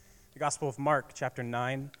Gospel of Mark, chapter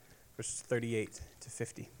 9, verses 38 to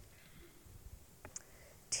 50.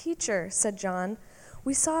 "Teacher," said John,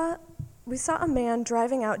 we saw a man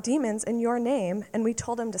driving out demons in your name, and we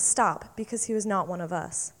told him to stop because he was not one of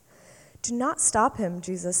us." "Do not stop him,"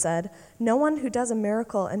 Jesus said. "No one who does a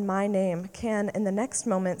miracle in my name can in the next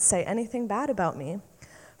moment say anything bad about me.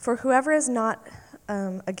 For whoever is not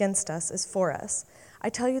against us is for us. I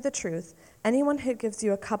tell you the truth, anyone who gives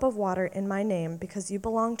you a cup of water in my name because you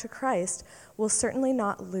belong to Christ will certainly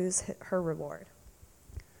not lose her reward.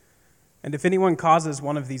 And if anyone causes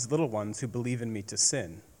one of these little ones who believe in me to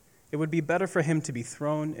sin, it would be better for him to be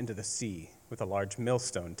thrown into the sea with a large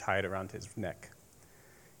millstone tied around his neck.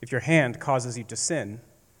 If your hand causes you to sin,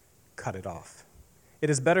 cut it off. It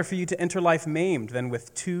is better for you to enter life maimed than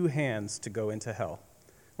with 2 hands to go into hell,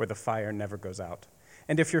 where the fire never goes out.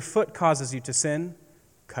 And if your foot causes you to sin,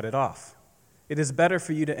 cut it off. It is better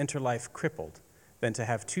for you to enter life crippled than to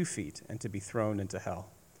have 2 feet and to be thrown into hell.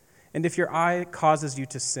 And if your eye causes you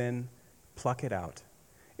to sin, pluck it out.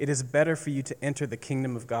 It is better for you to enter the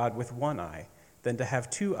kingdom of God with 1 eye than to have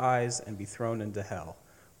 2 eyes and be thrown into hell,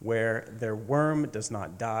 where their worm does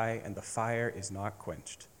not die and the fire is not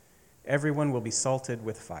quenched. Everyone will be salted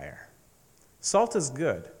with fire. Salt is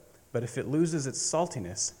good, but if it loses its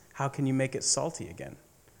saltiness, how can you make it salty again?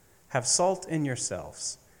 Have salt in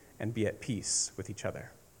yourselves and be at peace with each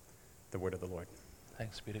other." The word of the Lord.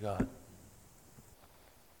 Thanks be to God.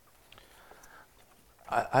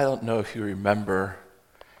 I don't know if you remember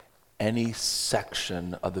any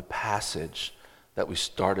section of the passage that we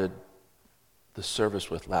started the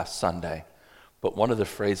service with last Sunday, but one of the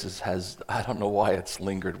phrases I don't know why it's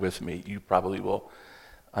lingered with me. You probably will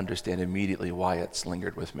understand immediately why it's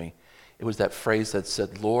lingered with me. It was that phrase that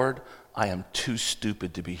said, "Lord, I am too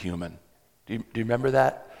stupid to be human." Do you remember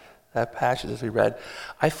that passage as we read?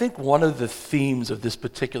 I think one of the themes of this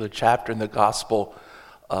particular chapter in the Gospel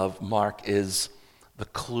of Mark is the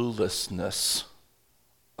cluelessness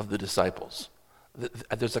of the disciples.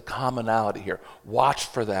 There's a commonality here. Watch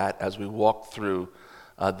for that as we walk through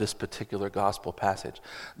this particular gospel passage.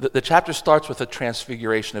 The chapter starts with a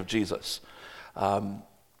transfiguration of Jesus.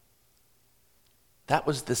 That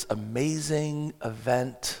was this amazing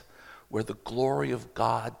event where the glory of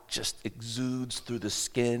God just exudes through the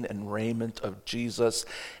skin and raiment of Jesus,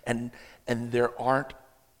 and there aren't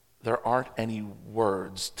any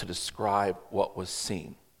words to describe what was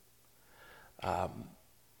seen.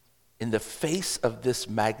 In the face of this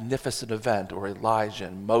magnificent event, where Elijah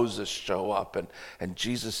and Moses show up and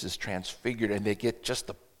Jesus is transfigured and they get just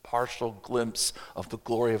a partial glimpse of the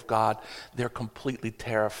glory of God, they're completely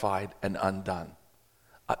terrified and undone.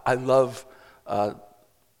 I love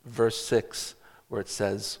verse 6 where it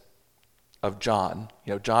says of John,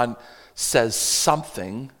 John says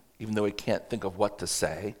something even though he can't think of what to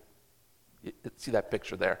say. You see that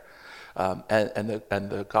picture there? And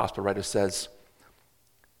the gospel writer says,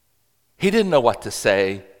 he didn't know what to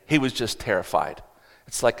say. He was just terrified.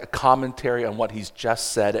 It's like a commentary on what he's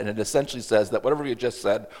just said, and it essentially says that whatever he had just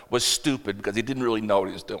said was stupid because he didn't really know what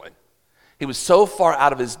he was doing. He was so far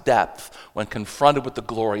out of his depth when confronted with the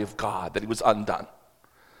glory of God that he was undone.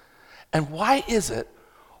 And why is it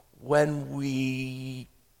when we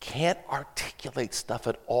can't articulate stuff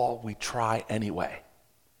at all, we try anyway?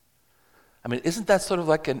 I mean, isn't that sort of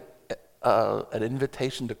like an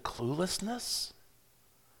invitation to cluelessness?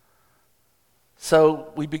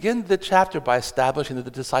 So we begin the chapter by establishing that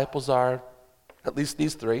the disciples are, at least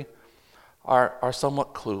these 3, are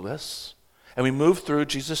somewhat clueless. And we move through,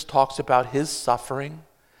 Jesus talks about his suffering,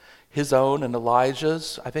 his own and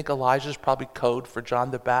Elijah's. I think Elijah's probably code for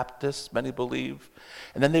John the Baptist, many believe.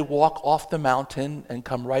 And then they walk off the mountain and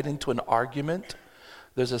come right into an argument.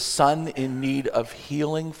 There's a son in need of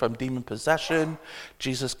healing from demon possession.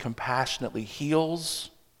 Jesus compassionately heals.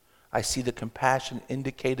 I see the compassion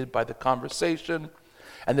indicated by the conversation.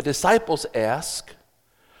 And the disciples ask,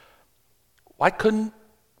 why couldn't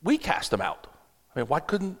we cast them out? I mean, why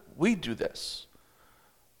couldn't we do this?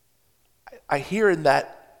 I hear in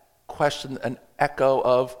that question an echo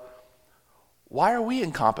of, why are we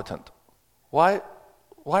incompetent? Why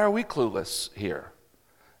are we clueless here?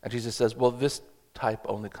 And Jesus says, well, this type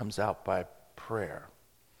only comes out by prayer.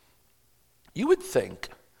 You would think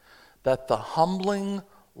that the humbling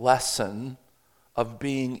lesson of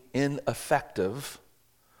being ineffective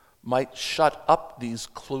might shut up these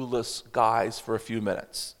clueless guys for a few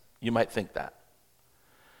minutes. You might think that.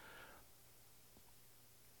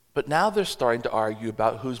 But now they're starting to argue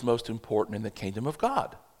about who's most important in the kingdom of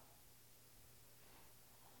God.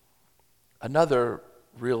 Another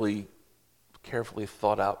really carefully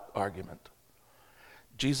thought out argument.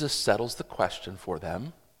 Jesus settles the question for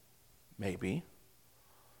them. Maybe.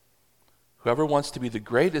 Whoever wants to be the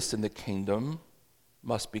greatest in the kingdom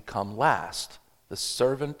must become last, the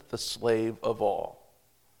servant, the slave of all.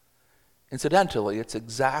 Incidentally, it's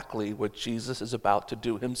exactly what Jesus is about to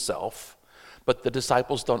do himself, but the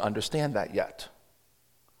disciples don't understand that yet.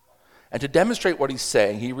 And to demonstrate what he's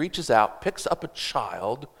saying, he reaches out, picks up a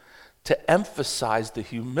child to emphasize the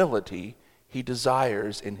humility he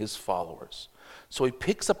desires in his followers. So he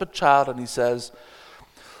picks up a child and he says,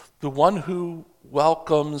 the one who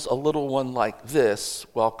welcomes a little one like this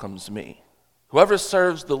welcomes me. Whoever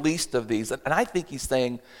serves the least of these, and I think he's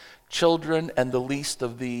saying children and the least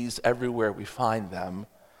of these everywhere we find them,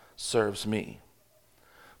 serves me.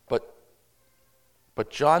 But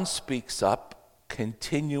John speaks up,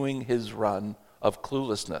 continuing his run of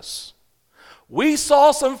cluelessness. We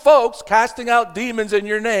saw some folks casting out demons in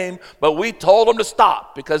your name, but we told them to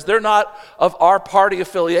stop because they're not of our party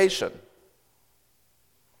affiliation.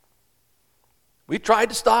 We tried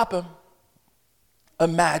to stop him.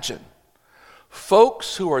 Imagine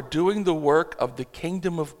folks who are doing the work of the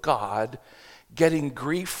kingdom of God getting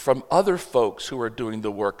grief from other folks who are doing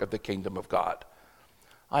the work of the kingdom of God.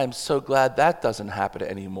 I am so glad that doesn't happen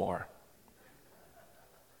anymore.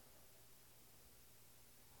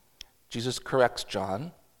 Jesus corrects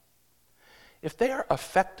John. If they are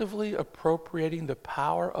effectively appropriating the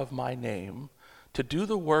power of my name to do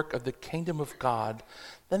the work of the kingdom of God,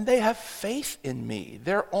 then they have faith in me.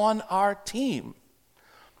 They're on our team.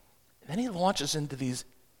 And then he launches into these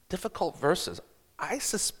difficult verses. I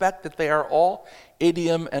suspect that they are all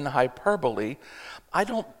idiom and hyperbole.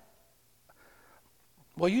 Well,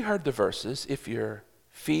 you heard the verses. If your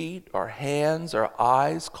feet or hands or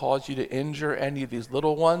eyes cause you to injure any of these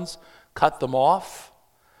little ones, cut them off.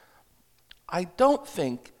 I don't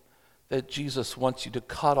think that Jesus wants you to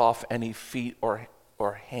cut off any feet or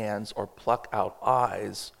hands or pluck out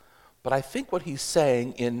eyes. But I think what he's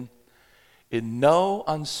saying in no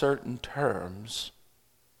uncertain terms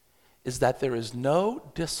is that there is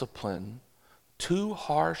no discipline too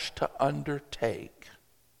harsh to undertake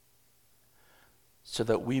so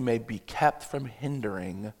that we may be kept from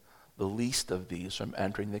hindering the least of these from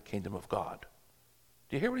entering the kingdom of God.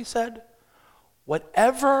 Do you hear what he said?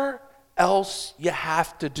 Whatever else you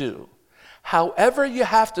have to do, however you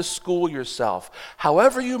have to school yourself,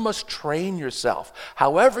 however you must train yourself,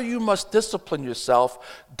 however you must discipline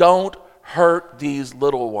yourself, don't hurt these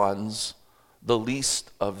little ones, the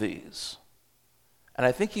least of these. And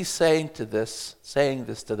I think he's saying this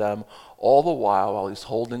to them all the while he's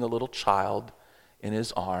holding a little child in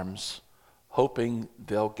his arms, hoping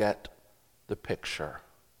they'll get the picture.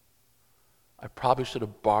 I probably should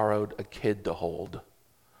have borrowed a kid to hold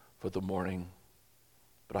for the morning,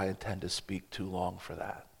 but I intend to speak too long for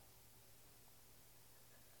that.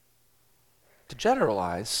 To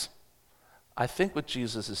generalize, I think what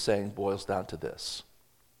Jesus is saying boils down to this.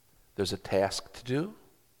 There's a task to do.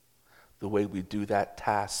 The way we do that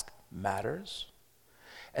task matters.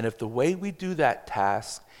 And if the way we do that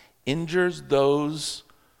task injures those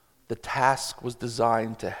the task was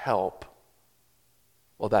designed to help,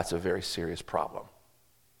 well, that's a very serious problem.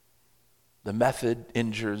 The method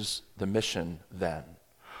injures the mission then.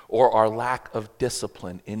 Or our lack of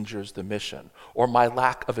discipline injures the mission. Or my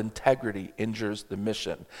lack of integrity injures the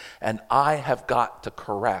mission. And I have got to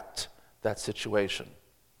correct that situation.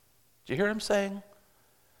 Do you hear what I'm saying?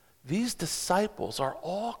 These disciples are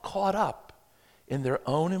all caught up in their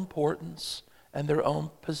own importance and their own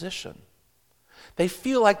position. They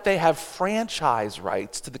feel like they have franchise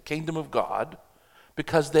rights to the kingdom of God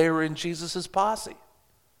because they were in Jesus' posse.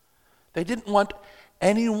 They didn't want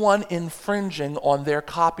anyone infringing on their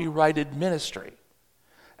copyrighted ministry,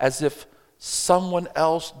 as if someone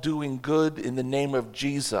else doing good in the name of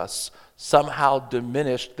Jesus somehow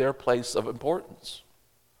diminished their place of importance.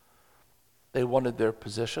 They wanted their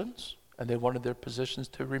positions, and they wanted their positions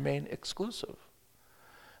to remain exclusive.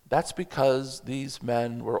 That's because these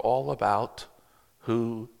men were all about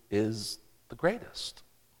who is the greatest.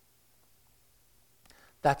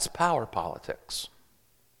 That's power politics.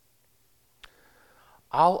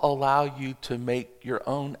 I'll allow you to make your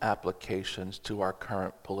own applications to our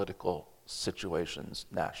current political situations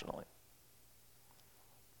nationally.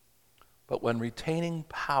 But when retaining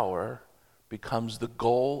power becomes the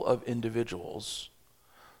goal of individuals,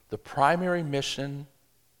 the primary mission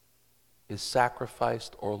is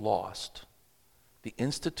sacrificed or lost. The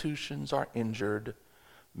institutions are injured,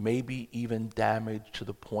 maybe even damaged to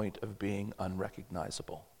the point of being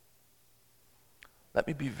unrecognizable. Let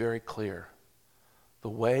me be very clear. The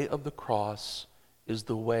way of the cross is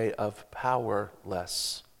the way of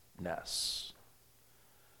powerlessness.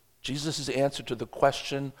 Jesus' answer to the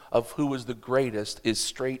question of who is the greatest is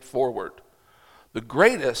straightforward. The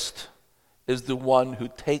greatest is the one who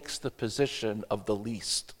takes the position of the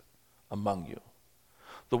least among you.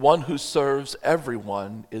 The one who serves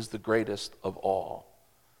everyone is the greatest of all.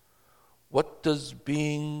 What does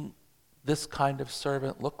being this kind of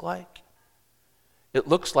servant look like? It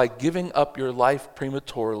looks like giving up your life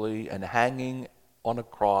prematurely and hanging on a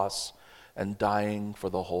cross and dying for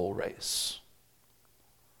the whole race.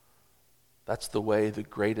 That's the way the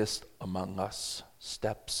greatest among us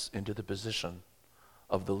steps into the position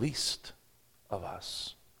of the least of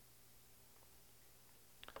us.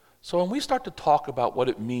 So when we start to talk about what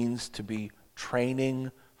it means to be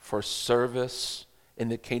training for service in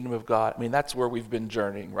the kingdom of God, I mean, that's where we've been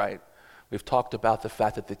journeying, right? We've talked about the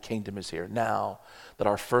fact that the kingdom is here now, that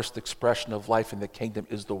our first expression of life in the kingdom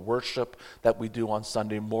is the worship that we do on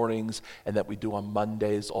Sunday mornings and that we do on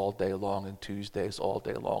Mondays all day long and Tuesdays all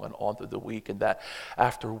day long and on through the week, and that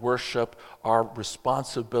after worship, our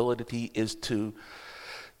responsibility is to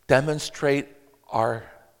demonstrate our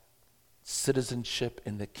citizenship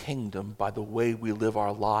in the kingdom by the way we live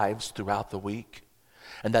our lives throughout the week,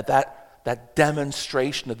 and that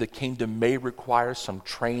demonstration of the kingdom may require some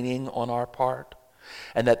training on our part,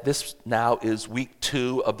 and that this now is week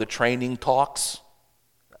 2 of the training talks.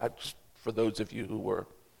 Just for those of you who were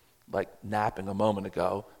like napping a moment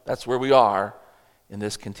ago, that's where we are in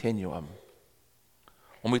this continuum.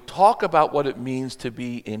 When we talk about what it means to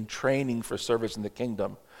be in training for service in the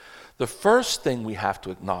kingdom, the first thing we have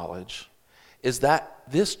to acknowledge is that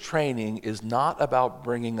this training is not about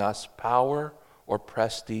bringing us power or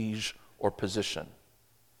prestige or position.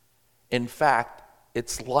 In fact,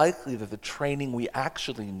 it's likely that the training we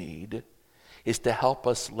actually need is to help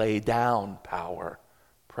us lay down power,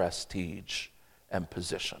 prestige, and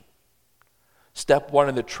position. Step 1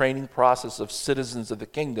 in the training process of citizens of the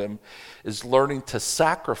kingdom is learning to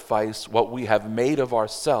sacrifice what we have made of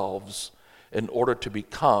ourselves in order to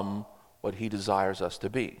become what he desires us to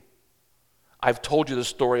be. I've told you the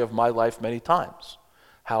story of my life many times.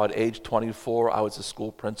 How at age 24, I was a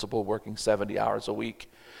school principal working 70 hours a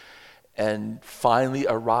week, and finally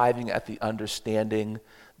arriving at the understanding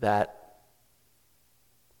that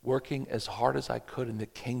working as hard as I could in the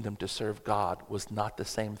kingdom to serve God was not the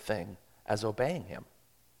same thing as obeying him.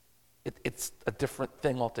 It's a different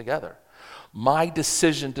thing altogether. My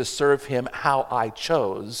decision to serve him how I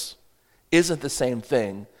chose isn't the same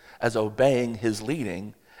thing as obeying his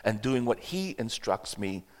leading and doing what he instructs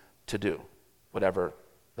me to do, whatever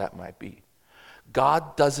that might be.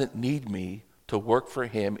 God doesn't need me to work for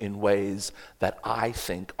him in ways that I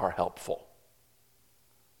think are helpful,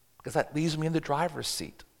 because that leaves me in the driver's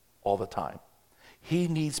seat all the time. He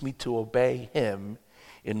needs me to obey him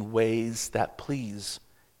in ways that please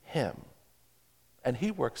him, and he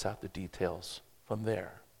works out the details from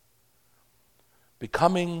there.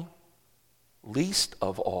 Becoming least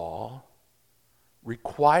of all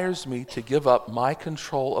requires me to give up my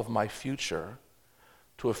control of my future,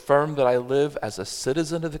 to affirm that I live as a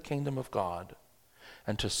citizen of the kingdom of God,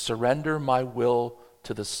 and to surrender my will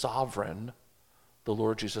to the sovereign, the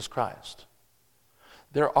Lord Jesus Christ.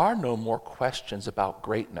 There are no more questions about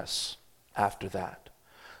greatness after that.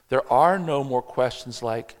 There are no more questions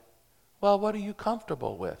like, well, what are you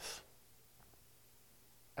comfortable with?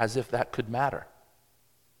 As if that could matter.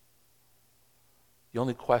 The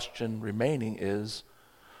only question remaining is,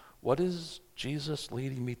 what is Jesus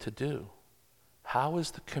leading me to do? How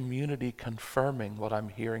is the community confirming what I'm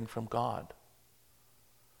hearing from God?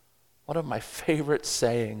 One of my favorite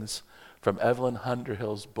sayings from Evelyn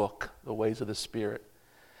Underhill's book, The Ways of the Spirit,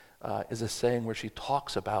 is a saying where she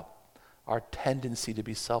talks about our tendency to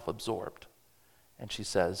be self-absorbed. And she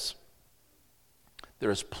says,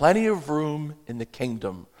 there is plenty of room in the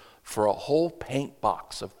kingdom for a whole paint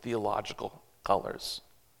box of theological colors,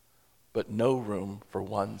 but no room for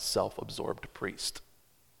one self-absorbed priest.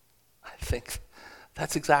 I think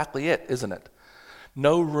that's exactly it, isn't it?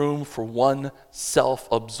 No room for one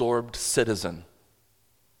self-absorbed citizen.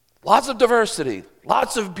 Lots of diversity,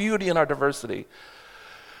 lots of beauty in our diversity,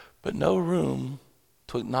 but no room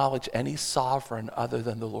to acknowledge any sovereign other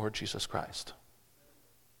than the Lord Jesus Christ.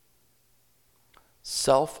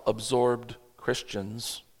 Self-absorbed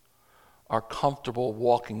Christians are comfortable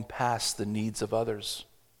walking past the needs of others.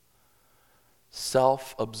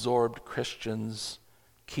 Self-absorbed Christians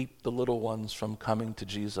keep the little ones from coming to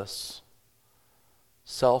Jesus.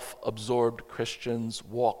 Self-absorbed Christians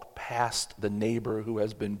walk past the neighbor who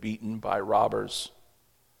has been beaten by robbers.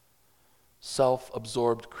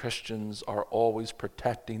 Self-absorbed Christians are always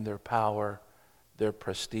protecting their power, their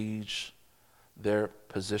prestige, their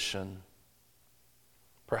position.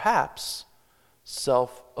 Perhaps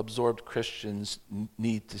self-absorbed Christians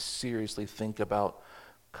need to seriously think about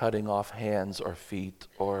cutting off hands or feet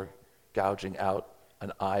or gouging out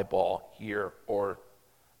an eyeball here or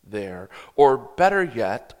there. Or better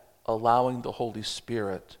yet, allowing the Holy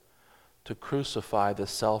Spirit to crucify the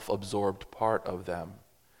self-absorbed part of them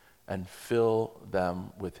and fill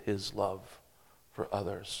them with his love for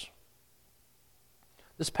others.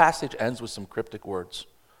 This passage ends with some cryptic words.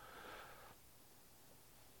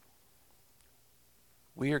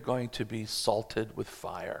 We are going to be salted with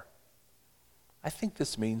fire. I think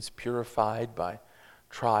this means purified by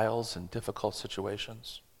trials and difficult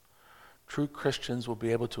situations. True Christians will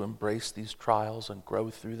be able to embrace these trials and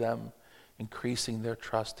grow through them, increasing their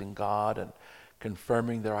trust in God and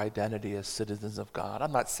confirming their identity as citizens of God.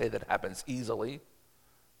 I'm not saying that happens easily,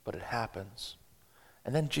 but it happens.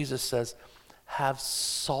 And then Jesus says, have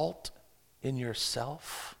salt in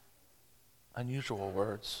yourself. Unusual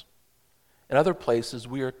words. In other places,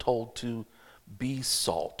 we are told to be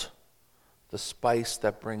salt, the spice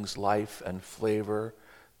that brings life and flavor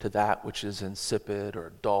to that which is insipid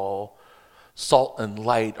or dull. Salt and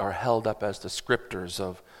light are held up as descriptors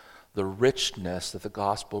of the richness that the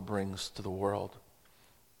gospel brings to the world.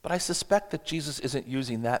 But I suspect that Jesus isn't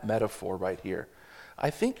using that metaphor right here. I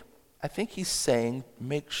think he's saying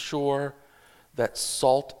make sure that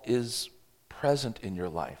salt is present in your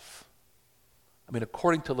life. I mean,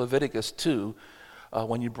 according to Leviticus 2,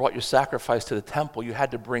 when you brought your sacrifice to the temple, you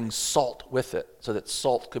had to bring salt with it so that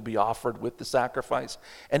salt could be offered with the sacrifice.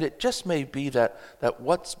 And it just may be that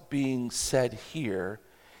what's being said here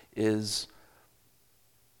is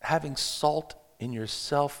having salt in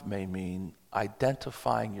yourself may mean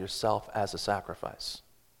identifying yourself as a sacrifice.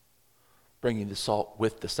 Bringing the salt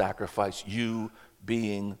with the sacrifice, you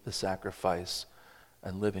being the sacrifice,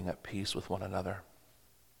 and living at peace with one another.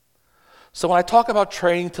 So when I talk about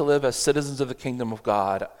training to live as citizens of the kingdom of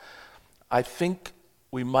God, I think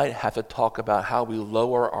we might have to talk about how we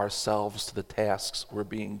lower ourselves to the tasks we're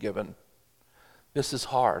being given. This is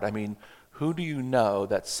hard. I mean, who do you know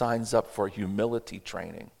that signs up for humility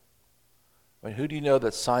training? I mean, who do you know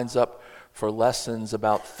that signs up for lessons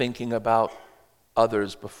about thinking about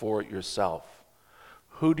others before yourself?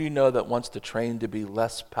 Who do you know that wants to train to be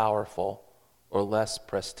less powerful or less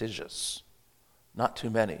prestigious? Not too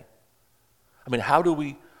many. I mean, how do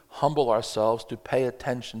we humble ourselves to pay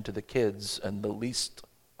attention to the kids and the least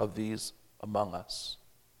of these among us?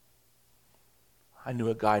 I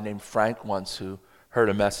knew a guy named Frank once who heard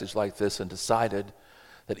a message like this and decided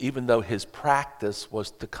that even though his practice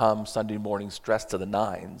was to come Sunday mornings dressed to the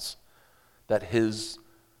nines, that his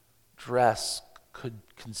dress could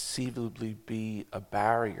conceivably be a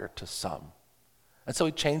barrier to some. And so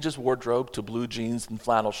he changed his wardrobe to blue jeans and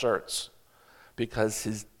flannel shirts, because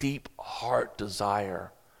his deep heart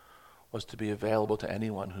desire was to be available to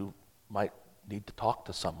anyone who might need to talk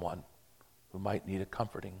to someone, who might need a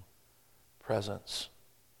comforting presence.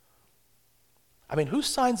 I mean, who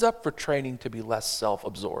signs up for training to be less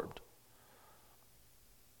self-absorbed?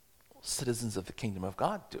 Citizens of the kingdom of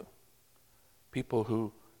God do. People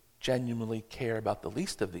who genuinely care about the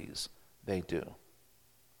least of these, they do.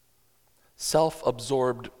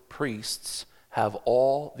 Self-absorbed priests have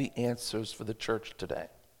all the answers for the church today.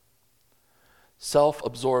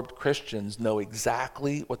 Self-absorbed Christians know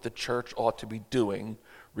exactly what the church ought to be doing,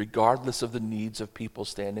 regardless of the needs of people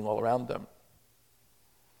standing all around them.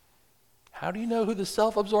 How do you know who the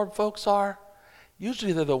self-absorbed folks are?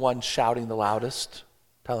 Usually they're the ones shouting the loudest,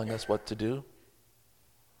 telling us what to do.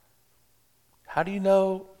 How do you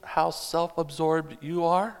know how self-absorbed you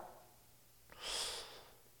are?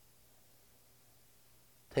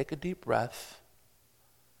 Take a deep breath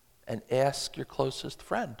and ask your closest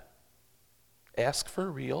friend. Ask for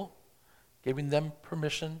real, giving them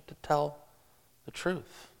permission to tell the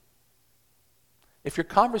truth. If your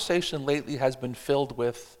conversation lately has been filled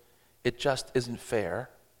with, it just isn't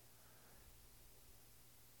fair,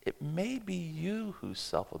 it may be you who's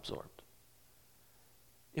self-absorbed.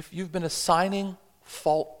 If you've been assigning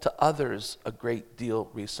fault to others a great deal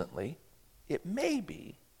recently, it may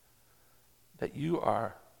be that you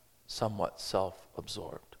are somewhat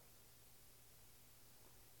self-absorbed.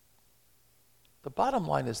 The bottom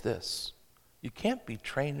line is this: you can't be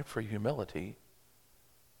trained for humility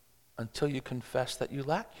until you confess that you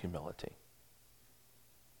lack humility.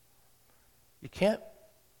 You can't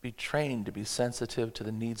be trained to be sensitive to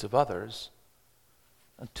the needs of others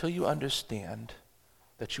until you understand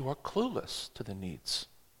that you are clueless to the needs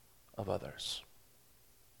of others.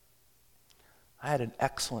 I had an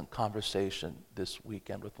excellent conversation this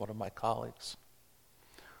weekend with one of my colleagues.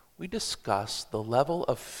 We discussed the level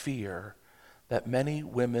of fear that many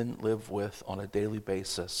women live with on a daily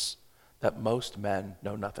basis that most men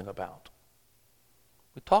know nothing about.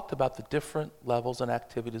 We talked about the different levels and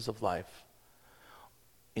activities of life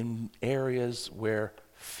in areas where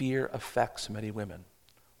fear affects many women.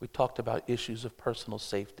 We talked about issues of personal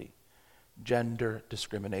safety, gender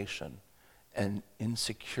discrimination, and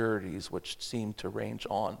insecurities which seem to range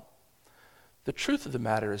on. The truth of the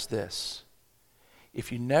matter is this: if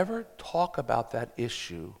you never talk about that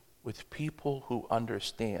issue with people who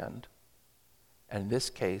understand, and in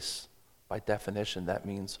this case, by definition, that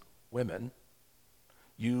means women,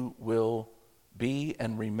 you will be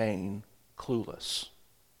and remain clueless.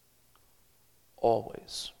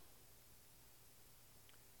 Always.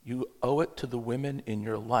 You owe it to the women in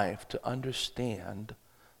your life to understand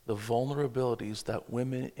the vulnerabilities that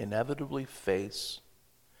women inevitably face,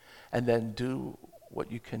 and then do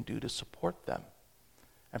what you can do to support them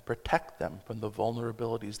and protect them from the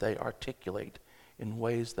vulnerabilities they articulate in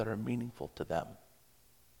ways that are meaningful to them.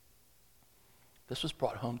 This was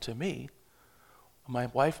brought home to me when my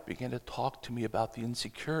wife began to talk to me about the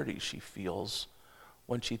insecurity she feels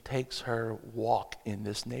when she takes her walk in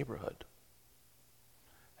this neighborhood,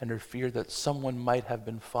 and her fear that someone might have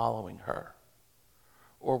been following her,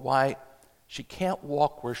 or why she can't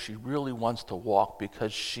walk where she really wants to walk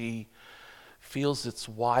because she feels it's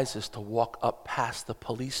wisest to walk up past the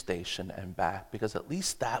police station and back, because at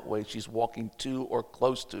least that way she's walking to or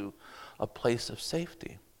close to a place of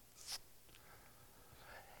safety.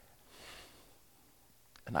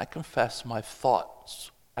 And I confess my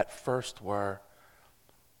thoughts at first were,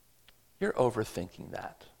 you're overthinking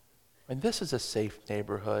that. And this is a safe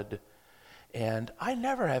neighborhood, and I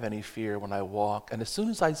never have any fear when I walk. And as soon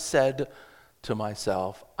as I said to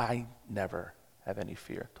myself, I never have any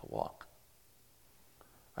fear to walk,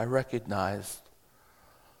 I recognized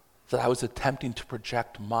that I was attempting to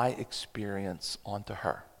project my experience onto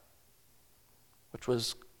her, which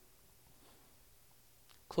was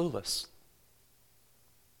clueless.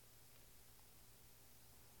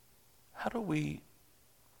 How do we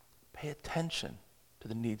pay attention to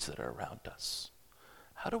the needs that are around us?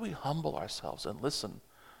 How do we humble ourselves and listen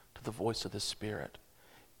to the voice of the Spirit?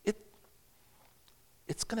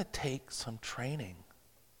 It's going to take some training.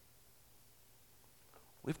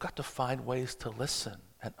 We've got to find ways to listen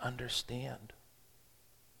and understand.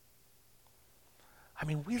 I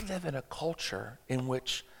mean, we live in a culture in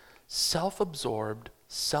which self-absorbed,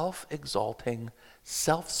 self-exalting,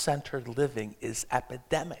 self-centered living is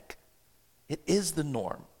epidemic. It is the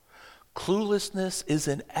norm. Cluelessness is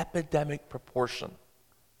in epidemic proportion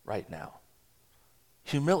right now.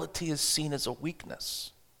 Humility is seen as a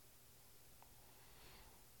weakness.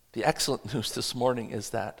 The excellent news this morning is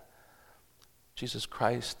that Jesus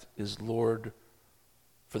Christ is Lord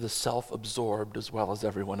for the self-absorbed as well as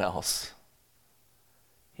everyone else.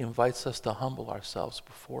 He invites us to humble ourselves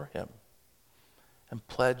before him and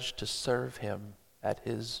pledge to serve him at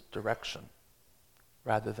his direction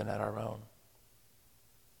rather than at our own.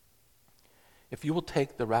 If you will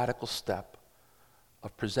take the radical step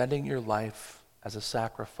of presenting your life as a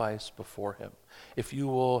sacrifice before him, if you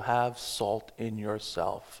will have salt in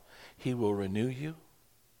yourself, he will renew you,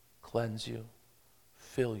 cleanse you,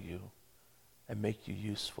 fill you, and make you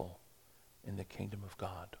useful in the kingdom of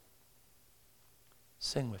God.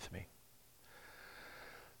 Sing with me.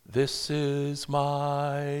 This is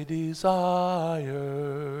my desire,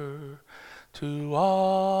 to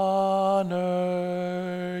honor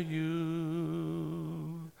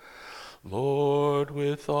you, Lord,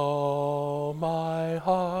 with all my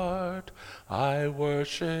heart I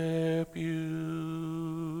worship you.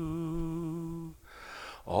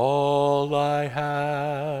 All I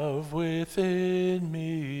have within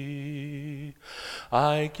me,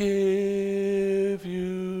 I give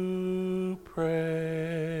you praise.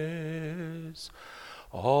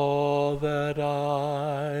 All that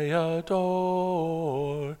I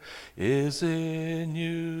adore is in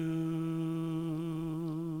you.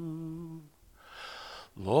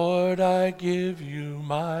 Lord, I give you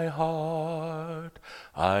my heart,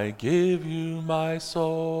 I give you my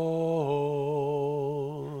soul.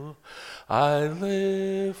 I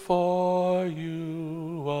live for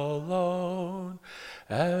you alone,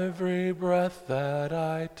 every breath that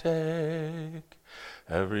I take.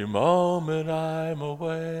 Every moment I'm awake,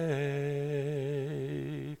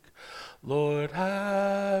 Lord,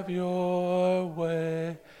 have your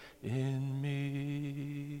way in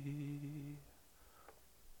me.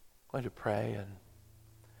 I'm going to pray and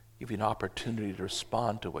give you an opportunity to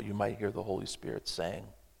respond to what you might hear the Holy Spirit saying.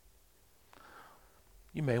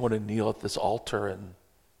 You may want to kneel at this altar and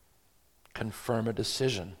confirm a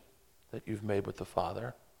decision that you've made with the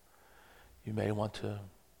Father. You may want to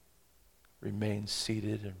remain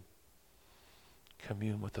seated and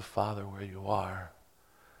commune with the Father where you are.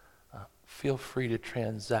 Feel free to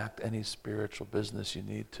transact any spiritual business you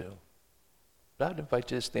need to. But I'd invite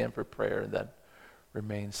you to stand for prayer and then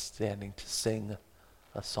remain standing to sing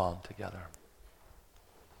a song together.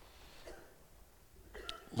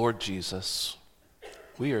 Lord Jesus,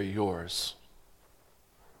 we are yours.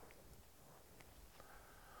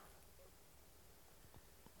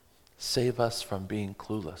 Save us from being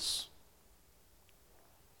clueless.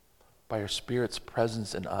 By your Spirit's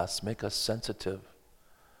presence in us, make us sensitive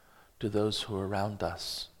to those who are around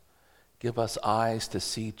us. Give us eyes to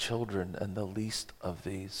see children and the least of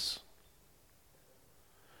these.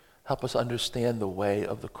 Help us understand the way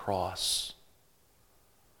of the cross,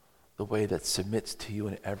 the way that submits to you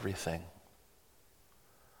in everything,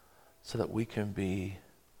 so that we can be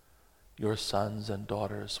your sons and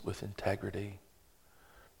daughters with integrity,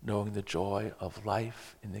 knowing the joy of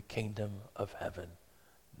life in the kingdom of heaven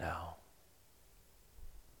now.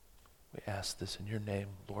 We ask this in your name,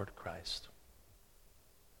 Lord Christ.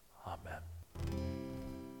 Amen.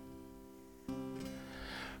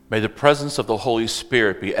 May the presence of the Holy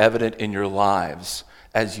Spirit be evident in your lives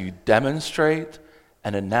as you demonstrate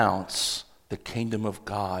and announce the kingdom of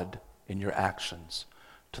God in your actions.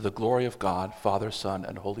 To the glory of God, Father, Son,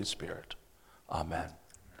 and Holy Spirit. Amen.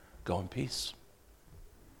 Go in peace.